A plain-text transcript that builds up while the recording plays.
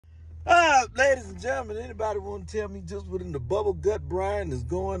ladies and gentlemen, anybody want to tell me just what in the bubble gut Brian is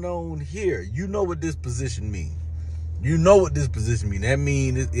going on here? You know what this position means. You know what this position means. That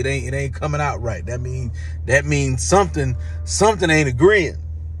means it ain't coming out right. That means something ain't agreeing.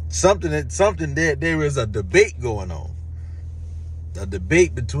 Something that there is a debate going on. A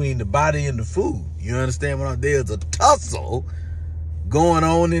debate between the body and the food. You understand what I'm saying? There's a tussle going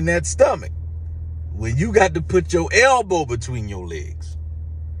on in that stomach. When you got to put your elbow between your legs.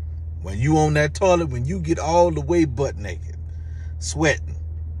 When you on that toilet, when you get all the way butt naked, sweating.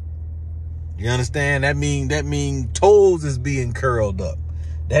 You understand? That mean toes is being curled up.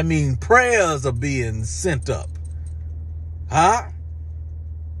 That mean prayers are being sent up. Huh?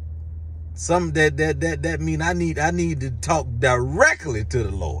 Some that mean I need to talk directly to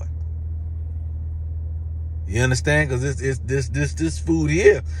the Lord. You understand? Because this food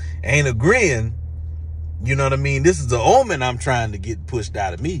here ain't agreeing. You know what I mean? This is the omen I'm trying to get pushed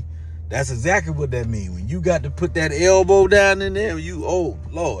out of me. That's exactly what that means. When you got to put that elbow down in there, oh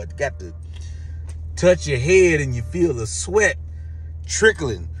Lord, got to touch your head and you feel the sweat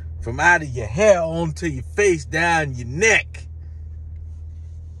trickling from out of your hair onto your face, down your neck.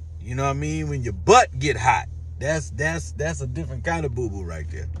 You know what I mean? When your butt get hot, that's a different kind of boo-boo right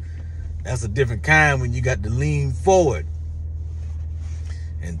there. That's a different kind when you got to lean forward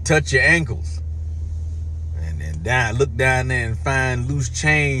and touch your ankles. And then look down there and find loose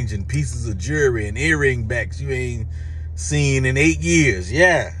change and pieces of jewelry and earring backs you ain't seen in 8 years.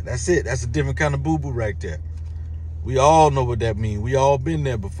 Yeah, that's it. That's a different kind of boo-boo right there. We all know what that means. We all been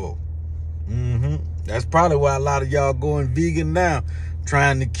there before. That's probably why a lot of y'all going vegan now,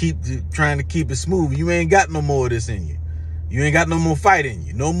 trying to keep it smooth. You ain't got no more of this in you. You ain't got no more fight in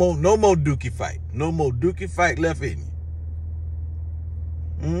you. No more dookie fight. No more dookie fight left in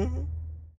you.